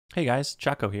Hey guys,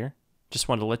 Choco here. Just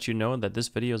wanted to let you know that this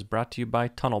video is brought to you by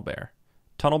TunnelBear.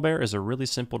 TunnelBear is a really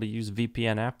simple to use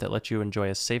VPN app that lets you enjoy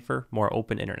a safer, more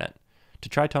open internet. To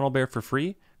try TunnelBear for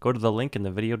free, go to the link in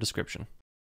the video description.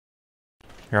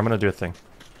 Here, I'm gonna do a thing.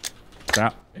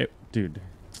 Dude,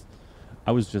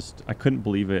 I couldn't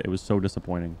believe it. It was so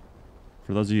disappointing.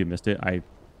 For those of you who missed it,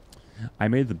 I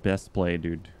made the best play,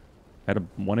 dude. I had a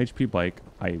 1 HP bike.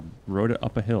 I rode it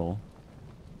up a hill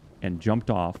and jumped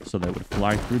off so that it would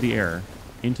fly through the air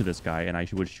into this guy, and I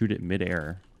would shoot it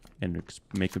mid-air and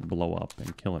make it blow up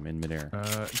and kill him in mid-air.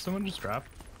 Someone just dropped.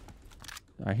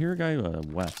 I hear a guy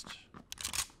west.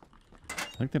 I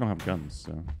think they don't have guns,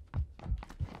 so.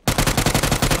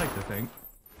 I like to think.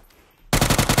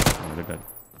 Oh, they're dead.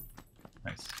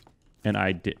 Nice. And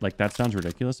I did, like, that sounds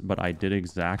ridiculous, but I did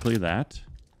exactly that.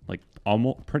 Like,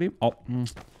 almost, I don't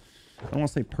want to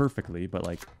say perfectly, but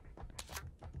like,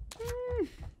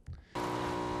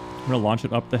 I'm gonna launch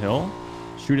it up the hill,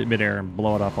 shoot it midair, and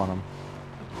blow it up on him.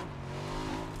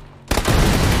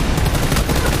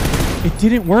 It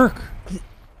didn't work.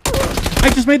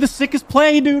 I just made the sickest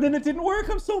play, dude, and it didn't work.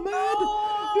 I'm so mad.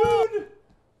 Oh! Dude,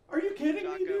 are you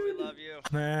kidding me, dude? We love you.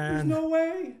 Man. There's no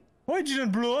way. Why'd you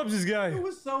just blow up this guy? It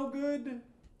was so good.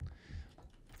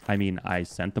 I mean, I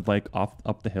sent the bike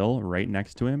up the hill right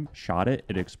next to him, shot it,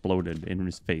 it exploded in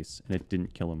his face, and it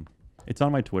didn't kill him. It's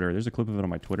on my Twitter. There's a clip of it on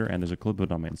my Twitter, and there's a clip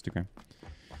of it on my Instagram.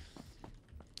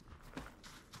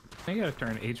 I gotta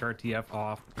turn HRTF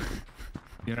off.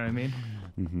 You know what I mean?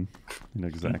 Mm-hmm. You know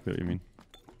exactly what you mean.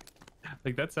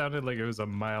 Like, that sounded like it was a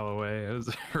mile away. It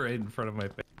was right in front of my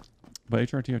face. But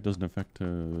HRTF doesn't affect,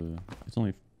 it's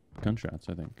only gunshots,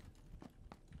 I think.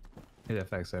 It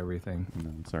affects everything.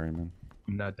 No, sorry, man.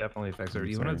 No, it definitely affects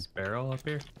everything. You want this barrel up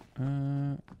here?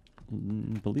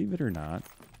 Believe it or not,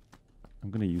 I'm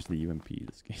gonna use the UMP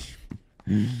this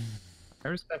game. I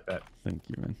respect that. Thank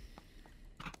you, man.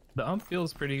 The ump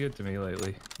feels pretty good to me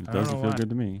lately. It doesn't feel good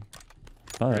to me.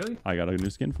 But Really? I got a new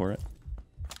skin for it.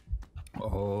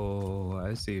 Oh,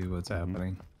 I see what's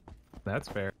happening. That's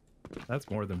fair. That's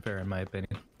more than fair in my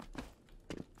opinion.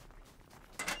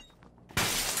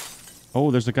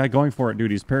 Oh, there's a guy going for it, dude.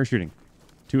 He's parachuting.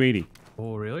 280.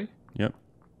 Oh, really? Yep.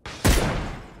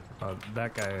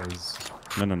 That guy is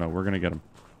No. We're gonna get him.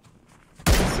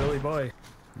 a silly boy.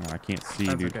 No, I can't see,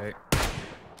 That's dude. okay.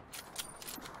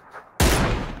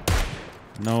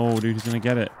 No, dude. He's gonna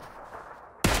get it.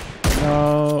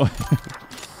 No.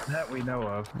 That we know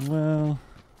of. Well,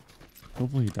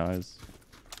 hopefully he dies.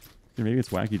 Dude, maybe it's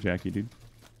Wacky Jackie, dude.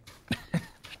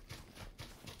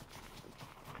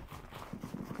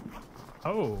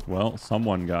 Oh. Well,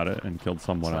 someone got it and killed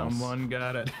someone else. Someone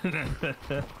got it.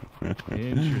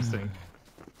 Interesting.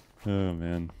 Oh,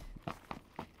 man.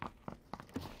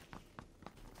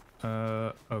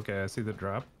 Okay, I see the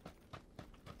drop.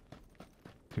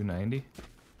 290.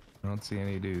 I don't see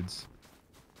any dudes.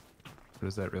 What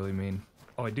does that really mean?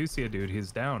 Oh, I do see a dude.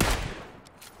 He's down.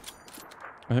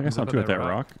 I think I saw up two at at that that rock.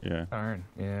 rock? Yeah. Darn.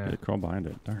 Yeah. It crawled behind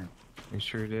it. Darn. He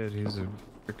sure did. He's a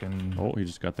freaking. Oh, he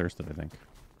just got thirsted, I think.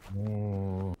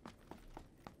 Oh.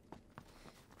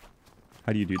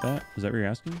 How do you do that? Is that what you're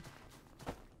asking?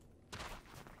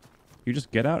 You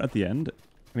just get out at the end?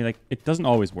 I mean, like, it doesn't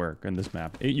always work in this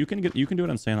map. You can do it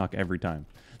on Sandhawk every time.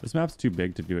 This map's too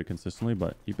big to do it consistently,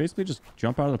 but you basically just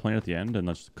jump out of the plane at the end and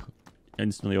let's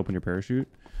instantly open your parachute.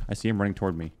 I see him running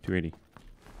toward me. 280.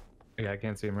 Yeah, I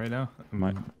can't see him right now.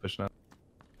 My- I'm pushing up.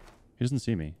 He doesn't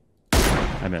see me.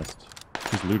 I missed.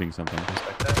 He's looting something.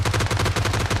 Respect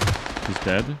that. He's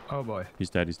dead. Oh boy. He's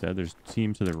dead. He's dead. There's a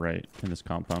team to the right in this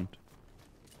compound.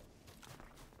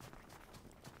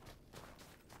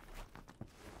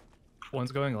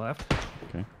 One's going left.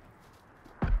 Okay.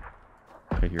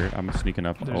 I hear it. I'm sneaking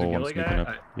up. There's a I'm ghillie sneaking guy.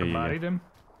 up. I bodied him.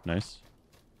 Nice.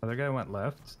 Other guy went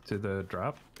left to the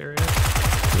drop area.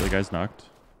 The other guy's knocked.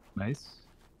 Nice.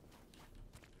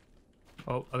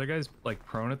 Oh, other guy's like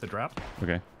prone at the drop.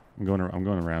 Okay. I'm going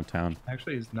around town.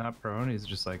 Actually, he's not prone. He's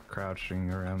just like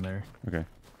crouching around there. Okay.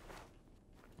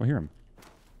 I hear him.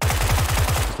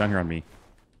 He's down here on me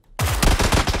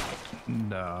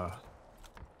Nah.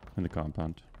 in the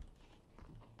compound.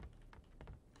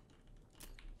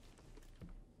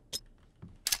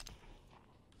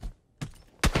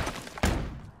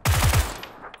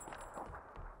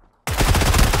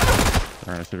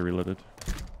 Alright, I should have reloaded.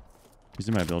 He's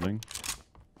in my building.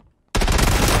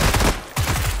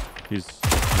 He's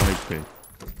 1 HP.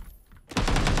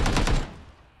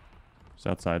 He's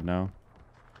outside now.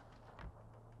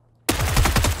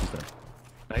 He's dead.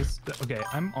 Nice. Okay,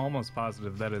 I'm almost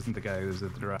positive that isn't the guy who's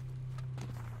at the drop.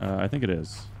 I think it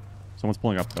is. Someone's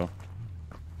pulling up though.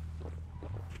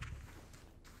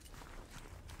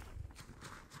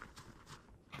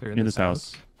 They're In this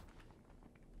house.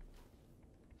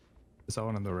 Is that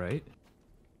one on the right?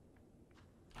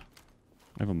 I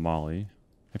have a molly.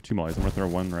 I have 2 mollies. I'm gonna throw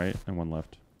 1 right and 1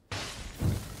 left.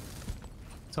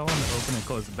 Saw one open and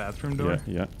close the bathroom door.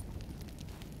 Yeah, yeah.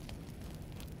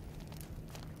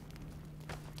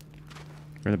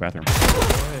 We're in the bathroom.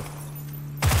 Boy.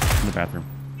 In the bathroom.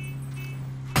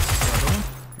 Another one?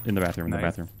 In the bathroom. In Nice. the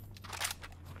bathroom.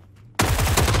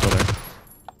 Still there.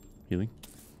 Healing.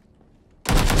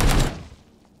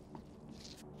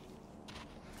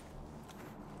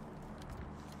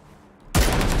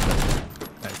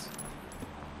 Nice.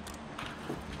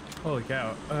 Holy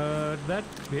cow. Did that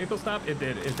vehicle stop? It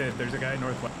did. It did. There's a guy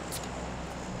northwest.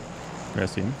 Okay, I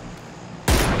see him.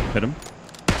 Hit him.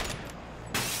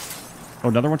 Oh,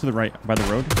 another one to the right by the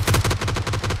road.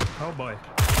 Oh boy.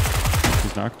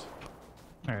 He's knocked.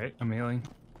 All right, I'm healing.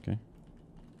 Okay.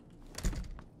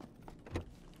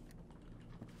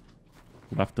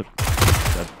 Left of.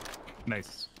 Dead.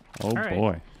 Nice. Oh All right.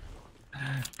 boy.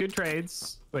 Good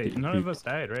trades. Wait, none of us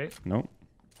died, right? Nope.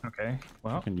 Okay.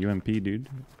 Well, Fucking UMP, dude.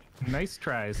 nice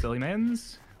try, silly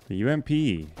mans. The UMP.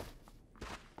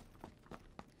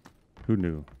 Who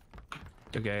knew?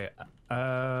 Okay.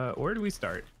 Where do we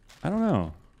start? I don't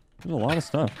know. There's a lot of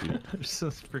stuff, dude. There's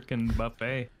this freaking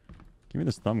buffet. Give me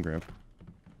this thumb grip.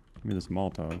 Give me this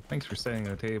molotov. Thanks for setting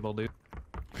the table, dude.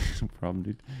 No problem,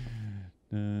 dude.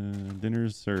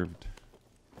 Dinner's served.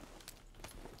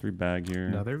 3 bag here.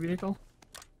 Another vehicle?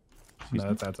 Excuse No, me?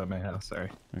 that's outside my house. Sorry.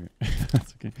 Okay.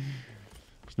 That's okay.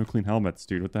 There's no clean helmets,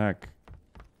 dude. What the heck?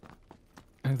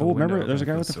 Oh, remember? There's a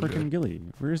guy with a freaking ghillie.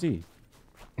 Where is he?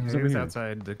 He's He over was here.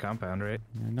 outside the compound, right?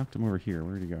 I knocked him over here.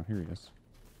 Where did he go? Here he is.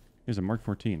 Here's a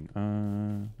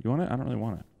Mk14. You want it? I don't really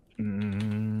want it.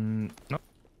 No.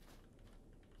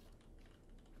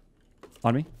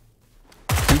 On me.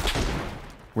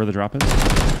 Where the drop is.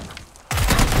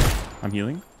 I'm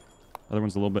healing. Other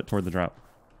one's a little bit toward the drop.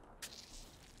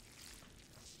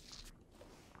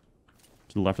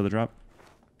 To the left of the drop.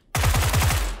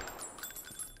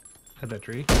 Hit that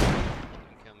tree.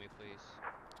 Kill me, please.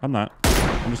 I'm not.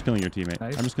 I'm just killing your teammate.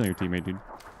 Nice. I'm just killing your teammate, dude.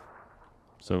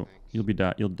 So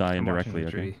Thanks. you'll die I'm watching indirectly, the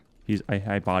okay? tree.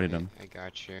 I bodied him. I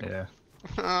got you. Yeah.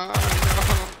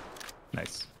 Oh,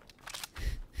 Nice.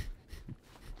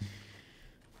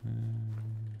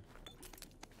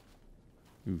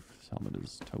 Oof, this helmet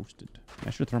is toasted. I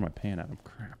should throw my pan at him.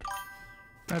 Crap.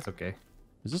 That's okay.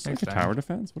 Is this Next like a time. tower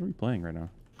defense? What are we playing right now?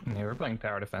 Yeah, we're playing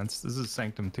tower defense. This is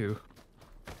Sanctum 2.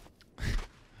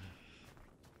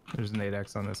 There's an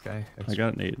 8x on this guy. I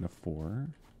got an 8 and a 4.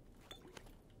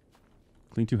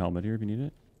 Clean 2 helmet here if you need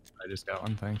it. I just got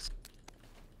one, thanks.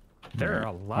 There are a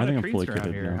I lot think of I'm fully trees around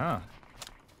kitted here, now. huh?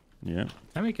 Yeah.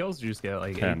 How many kills did you just get?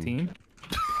 Like 10. 18?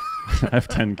 I have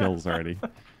 10 kills already.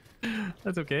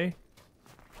 That's okay.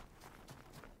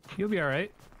 You'll be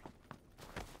alright.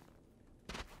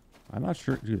 I'm not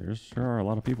sure. Dude, there sure are a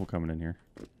lot of people coming in here.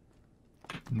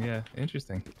 Yeah,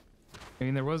 interesting. I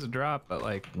mean, there was a drop, but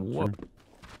like, whoa.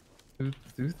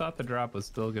 Who thought the drop was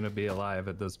still going to be alive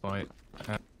at this point?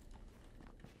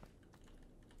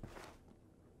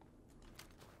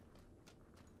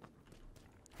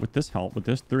 With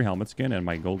this 3 helmet skin and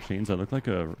my gold chains, I look like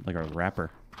a rapper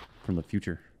from the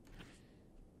future.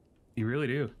 You really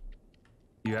do.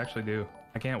 You actually do.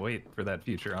 I can't wait for that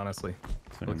future, honestly.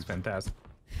 Same. Looks fantastic.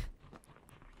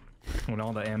 When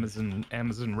all the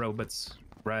Amazon robots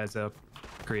rise up,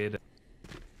 create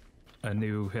a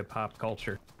new hip hop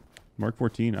culture.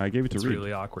 Mk14, I gave it to It's Reid.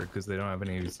 really awkward because they don't have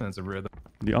any sense of rhythm.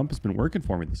 The UMP has been working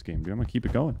for me this game, dude. I'm gonna keep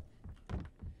it going.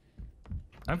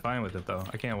 I'm fine with it though.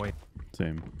 I can't wait.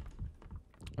 Same.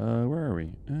 Where are we?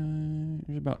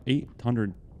 There's about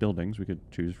 800 buildings we could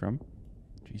choose from.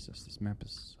 Jesus, this map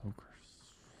is so gross.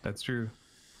 That's true.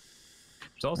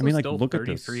 There's also I mean, like, still look at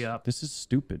this. 33 up. This is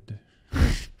stupid.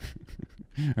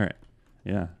 All right.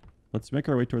 Yeah. Let's make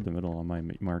our way toward the middle on my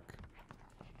mark.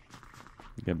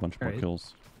 Get a bunch more Alright.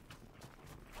 kills.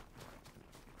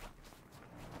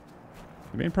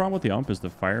 The main problem with the UMP is the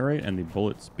fire rate and the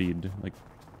bullet speed. Like,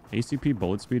 ACP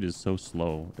bullet speed is so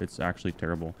slow. It's actually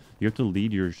terrible. You have to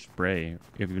lead your spray.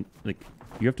 You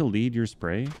have to lead your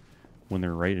spray when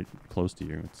they're right close to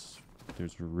you. It's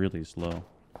really slow.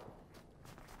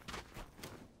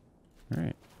 All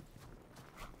right.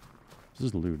 This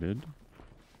is looted.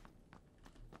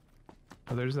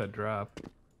 Oh, there's that drop.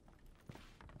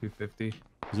 250.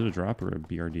 Is it a drop or a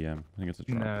BRDM? I think it's a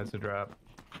drop. No, it's a drop.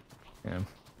 Yeah.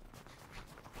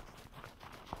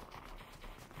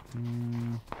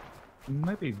 It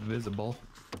might be visible.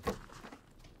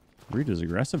 Reid is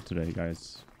aggressive today,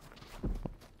 guys.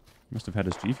 Must have had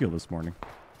his G Fuel this morning.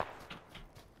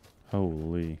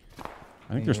 Holy.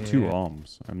 I think there's two Yeah.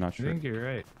 alms. I'm not I sure. think you're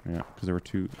right. Yeah, because there were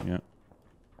two. Yeah.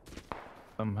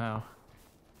 Somehow.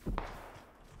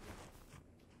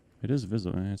 It is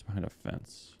visible. It's behind a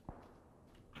fence.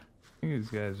 I think these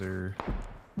guys are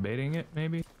baiting it,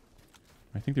 maybe?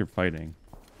 I think they're fighting.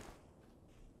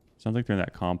 Sounds like they're in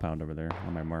that compound over there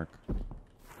on my mark.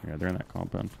 Yeah, they're in that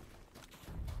compound.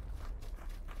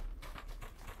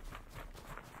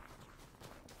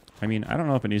 I mean, I don't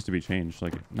know if it needs to be changed.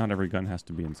 Like, not every gun has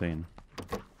to be insane.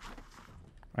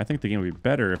 I think the game would be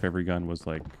better if every gun was,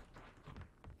 like,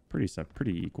 pretty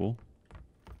equal.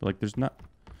 But, like, there's not...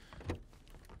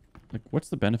 Like, what's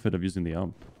the benefit of using the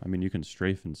UMP? I mean, you can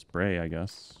strafe and spray, I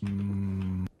guess.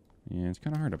 Yeah, it's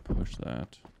kind of hard to push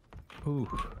that. Ooh.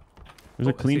 There's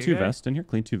a Oh, clean see 2 a guy? vest in here.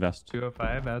 Clean 2 vest.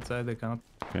 205 outside the comp.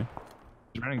 Okay.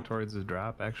 He's running towards the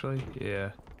drop, actually.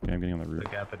 Yeah. Okay, I'm getting on the roof.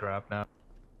 Look at the drop now.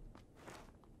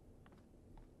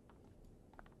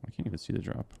 I can't even see the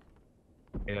drop.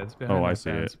 Yeah, it's behind Oh, I that see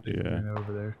fence, it. but he's Yeah. right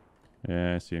over there.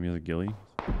 Yeah, I see him. He has a ghillie.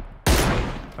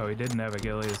 Oh, he didn't have a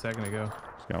ghillie a second ago.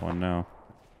 He's got one now.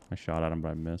 I shot at him,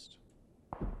 but I missed.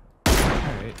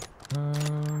 Alright.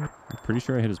 I'm pretty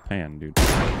sure I hit his pan, dude.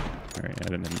 Alright, I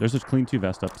didn't. There's a clean 2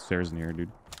 vest upstairs in here, dude.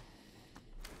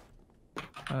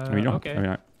 I mean, you don't, okay. I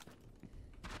mean,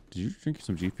 did you drink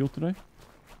some G Fuel today?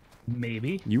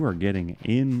 Maybe. You are getting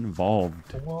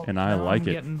involved, Well, and I now like I'm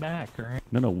it. getting back, right?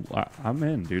 No, I'm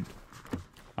in, dude.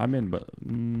 I'm in, but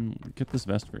get this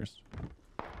vest first.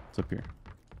 It's up here.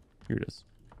 Here it is.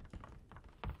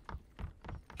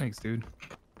 Thanks, dude.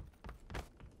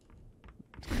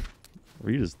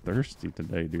 Reid is thirsty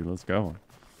today, dude. Let's go.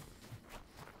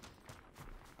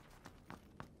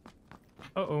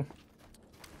 Uh-oh.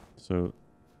 So,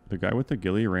 the guy with the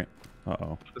ghillie ran...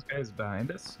 Uh-oh. This guy's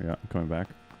behind us. Yeah, I'm coming back.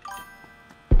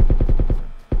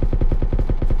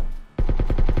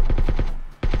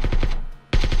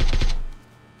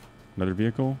 Another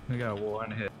vehicle. We got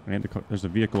one hit. There's a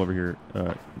vehicle over here,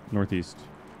 northeast.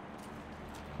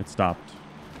 It stopped.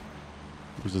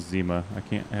 There's a Zima. I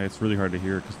can't... It's really hard to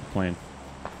hear because of the plane.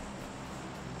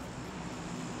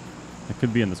 It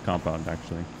could be in this compound,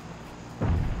 actually.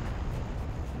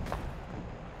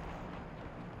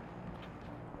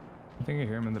 I think I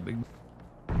hear him in the big...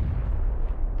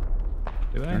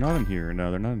 Do I? They're not in here.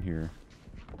 No, they're not in here.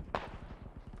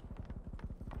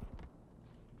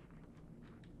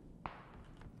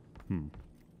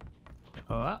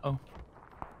 Oh, uh-oh.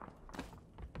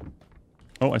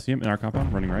 Oh, I see him in our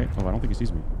compound, running right. Oh, I don't think he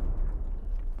sees me.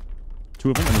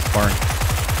 Two of them in this barn.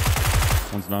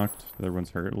 One's knocked. The other one's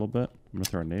hurt a little bit. I'm gonna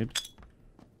throw a nade.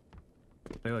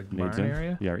 They like Nades barn in.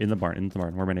 area? Yeah, in the barn.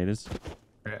 Where my nade is.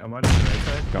 Alright, I'm watching the right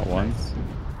side. Got one. Nice.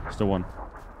 Still one.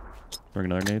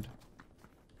 Throwing another nade.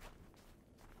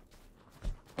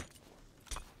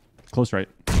 Close right.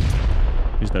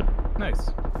 He's dead. Nice.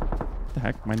 What the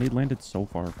heck? My nade landed so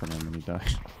far from him and he died.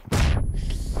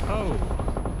 Oh,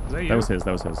 is that you? That was his.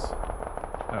 That was his.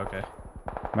 Oh, okay.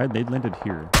 My nade landed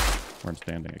here where I'm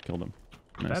standing. It killed him.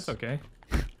 Nice. That's okay.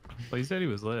 Well, you said he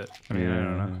was lit. I mean, I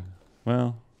don't know.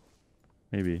 Well,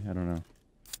 maybe. I don't know.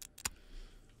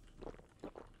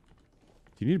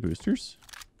 Do you need boosters?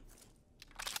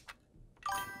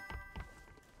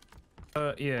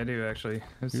 Yeah, I do actually. I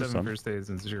have Here's 7 some. first aids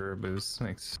and 0 boosts.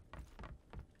 Thanks.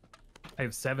 I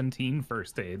have 17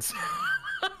 first aids.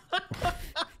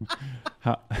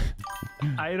 How?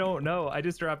 I don't know. I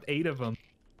just dropped 8 of them.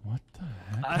 What the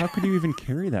heck? How could you even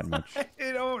carry that much?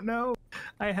 I don't know.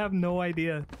 I have no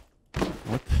idea.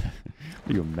 What?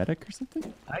 The, are you a medic or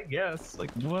something? I guess.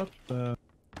 Like, what the?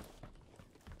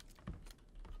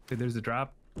 Dude, there's a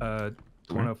drop.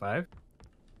 105.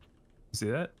 See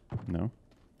that? No.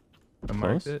 I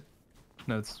marked Close? it.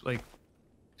 No, it's like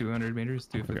 200 meters,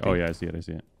 250. Oh yeah, I see it. I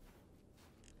see it.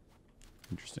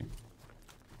 Interesting.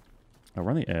 Oh,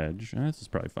 we're on the edge. This is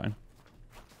probably fine.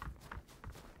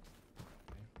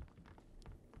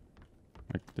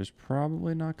 Like, there's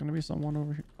probably not going to be someone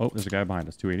over here. Oh, there's a guy behind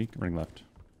us. 280, running left.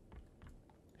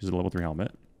 He's a level 3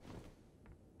 helmet.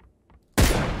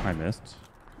 I missed.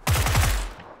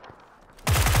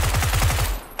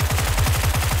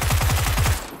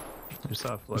 There's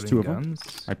soft There's floating 2 of them.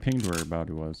 guns. I pinged where about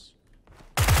he was.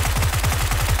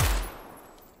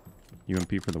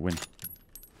 UMP for the win.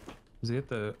 Is he at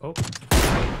the... Oh,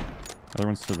 Other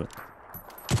one's to the...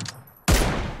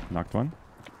 Knocked one.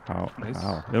 Wow. Nice.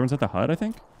 Wow. The other one's at the hut, I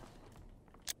think?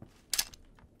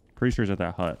 Pretty sure he's at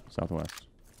that hut, southwest.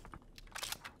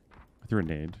 I threw a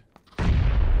nade.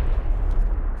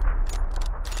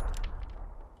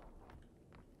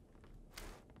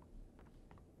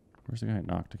 Where's the guy I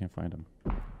knocked? I can't find him.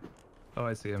 oh,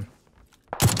 I see him.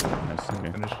 Nice.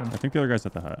 Okay. Finished him. I think the other guy's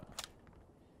at the hut.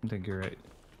 I think you're right.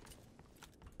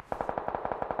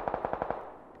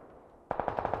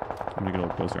 I'm gonna get a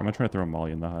little closer. I'm gonna try to throw a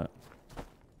molly in the hut.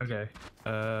 Okay.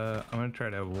 I'm gonna try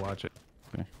to watch it.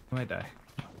 Okay. I might die.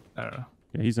 I don't know.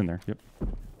 Yeah, he's in there. Yep.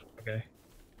 Okay.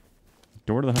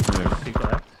 Door to the hut there. Peek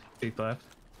left. Peek left.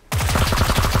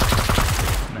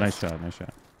 Nice shot. Nice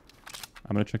shot.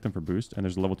 I'm gonna check them for boost, and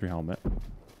there's a level 3 helmet. Well,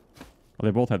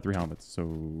 they both had 3 helmets, so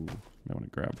I want to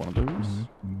grab one of those.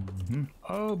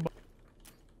 Oh.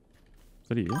 Is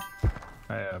that you?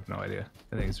 I have no idea.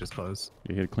 I think it's just close.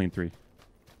 You hit a clean 3.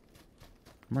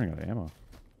 I'm running out of ammo.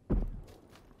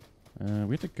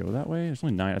 We have to go that way? There's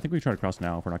only 9. I think we try to cross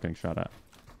now if we're not getting shot at.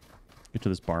 Get to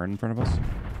this barn in front of us.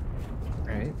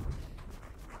 Alright.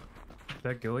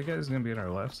 That ghillie guy is gonna be on our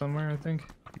left somewhere, I think.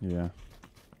 Yeah.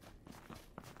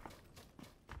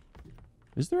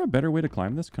 Is there a better way to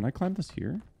climb this? Can I climb this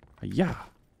here? Yeah.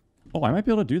 Oh, I might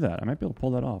be able to do that. I might be able to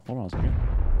pull that off. Hold on a second.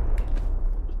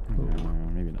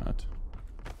 Maybe not.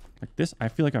 Like this, I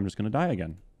feel like I'm just going to die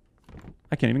again.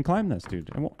 I can't even climb this, dude.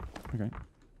 I won't. Okay.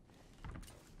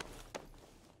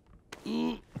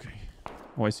 Okay.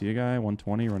 Oh, I see a guy.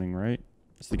 120 running right.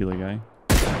 It's the ghillie guy.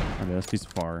 I missed. He's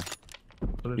far.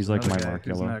 But He's like my guy mark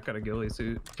who's yellow. not got a ghillie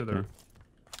suit to the... Okay.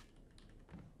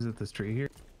 Is it this tree here?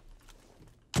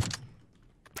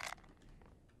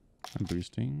 I'm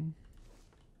boosting.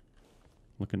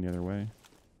 Looking the other way.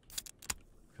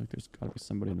 I feel like there's got to be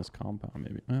somebody in this compound,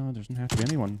 maybe. Well, there doesn't have to be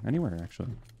anyone anywhere,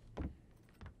 actually.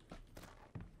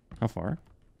 How far?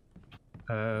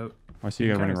 Oh, I see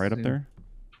a guy running right up there.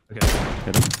 Okay.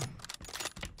 Hit him.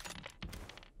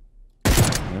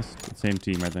 Missed. Same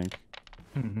team, I think.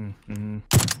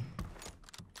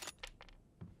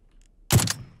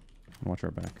 Watch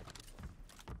our back.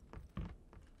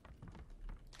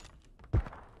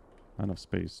 Not enough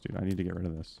space, dude. I need to get rid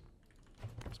of this.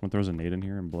 Someone throws a nade in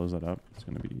here and blows that up. It's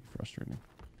going to be frustrating.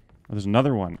 Oh, there's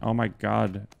another one. Oh my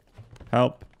god.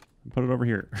 Help. Put it over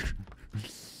here.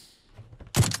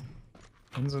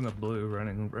 One's in the blue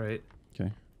running right.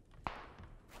 Okay.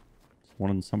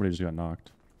 Somebody just got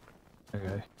knocked.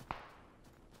 Okay.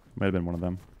 Might have been one of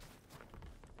them.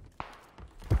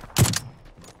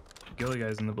 Ghillie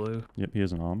guy's in the blue. Yep, he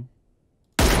is an OM.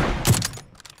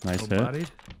 Nice hit.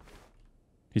 Bodied.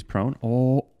 He's prone.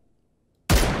 Oh.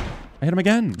 I hit him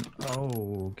again.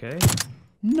 Oh, okay.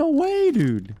 No way,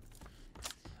 dude.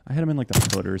 I hit him in like the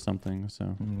foot or something,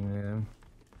 so. Yeah.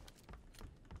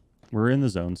 We're in the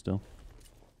zone still.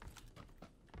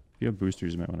 If you have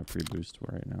boosters, you might want to pre-boost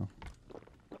right now.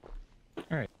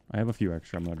 Alright. I have a few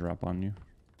extra I'm going to drop on you.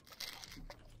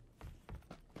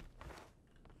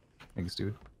 Thanks,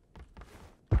 dude.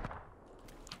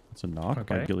 It's a knock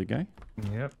by Okay. Ghillie guy.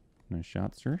 Yep. Nice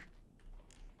shot, sir.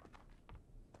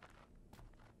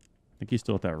 I think he's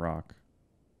still at that rock.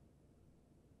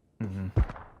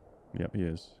 Yep, he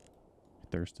is.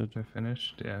 Thirsted. I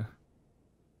finished, yeah.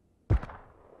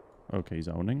 Okay, he's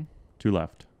owning. 2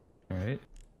 left. Alright.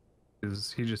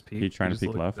 Is he just peeked? He's trying to just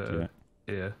peek left, looked, yeah.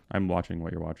 Yeah. I'm watching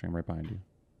what you're watching. I'm right behind you.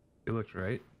 He looked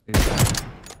right.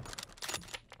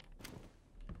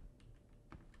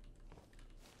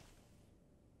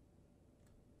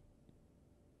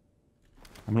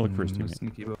 I'm going to look for his teammate.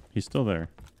 Sneaky boy. He's still there.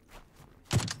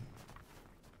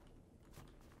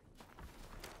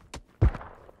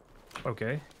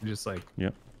 Okay. Just like...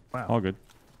 Yep. Wow. All good.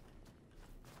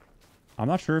 I'm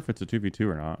not sure if it's a 2v2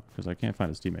 or not, because I can't find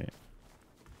his teammate.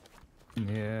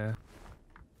 Yeah.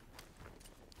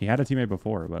 He had a teammate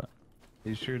before, but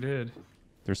He sure did.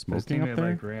 they're His smoking up teammate there.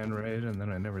 like ran right, and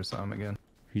then I never saw him again.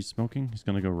 He's smoking. He's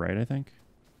going to go right, I think.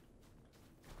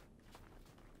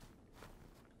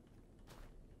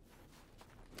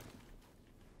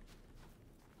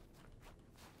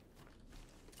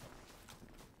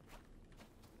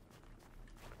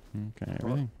 Okay,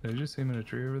 everything. Did I just see him in a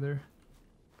tree over there?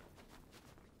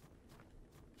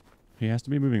 He has to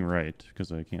be moving right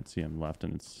because I can't see him left,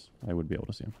 and I would be able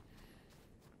to see him.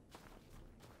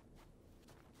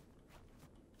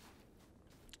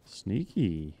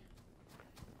 Sneaky.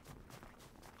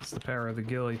 It's the power of the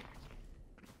ghillie.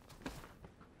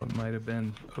 What might have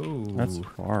been? Oh, That's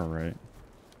far right.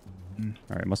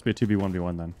 All right, must be a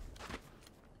 2v1v1 then.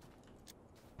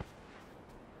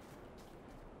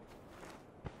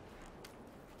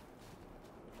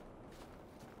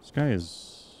 This guy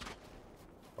is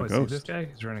a Oh, I see ghost. this guy.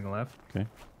 He's running left. Okay.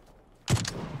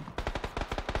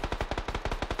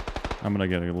 I'm gonna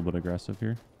get a little bit aggressive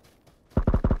here.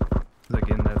 He's like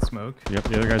in that smoke. Yep,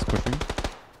 the other guy's pushing.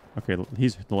 Okay,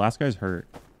 the last guy's hurt.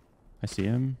 I see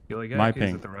him. Ghillie guy. My He's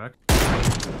ping. at the rock.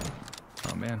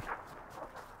 Oh man.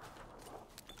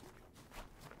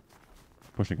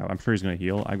 Pushing up. I'm sure he's gonna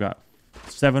heal. I've got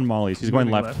 7 mollies. He's going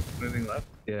moving left. Moving left.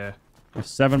 Yeah. There's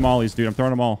 7 mollies, dude. I'm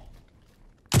throwing them all.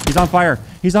 He's on fire.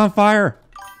 He's on fire.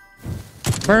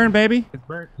 Burn, baby. It's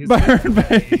burnt. He's Burn, burnt.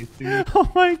 baby. Nice, dude.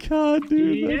 Oh my god,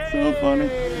 dude. That's so funny.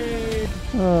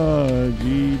 Oh,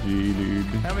 GG, dude.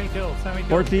 How many kills? How many kills?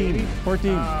 14. baby?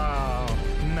 14. Oh,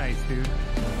 nice, dude.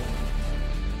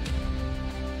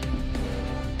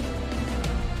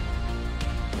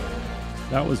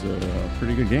 That was a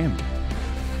pretty good game.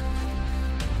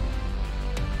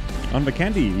 On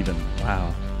vikendi, even.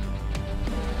 Wow.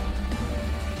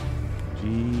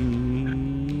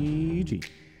 GG.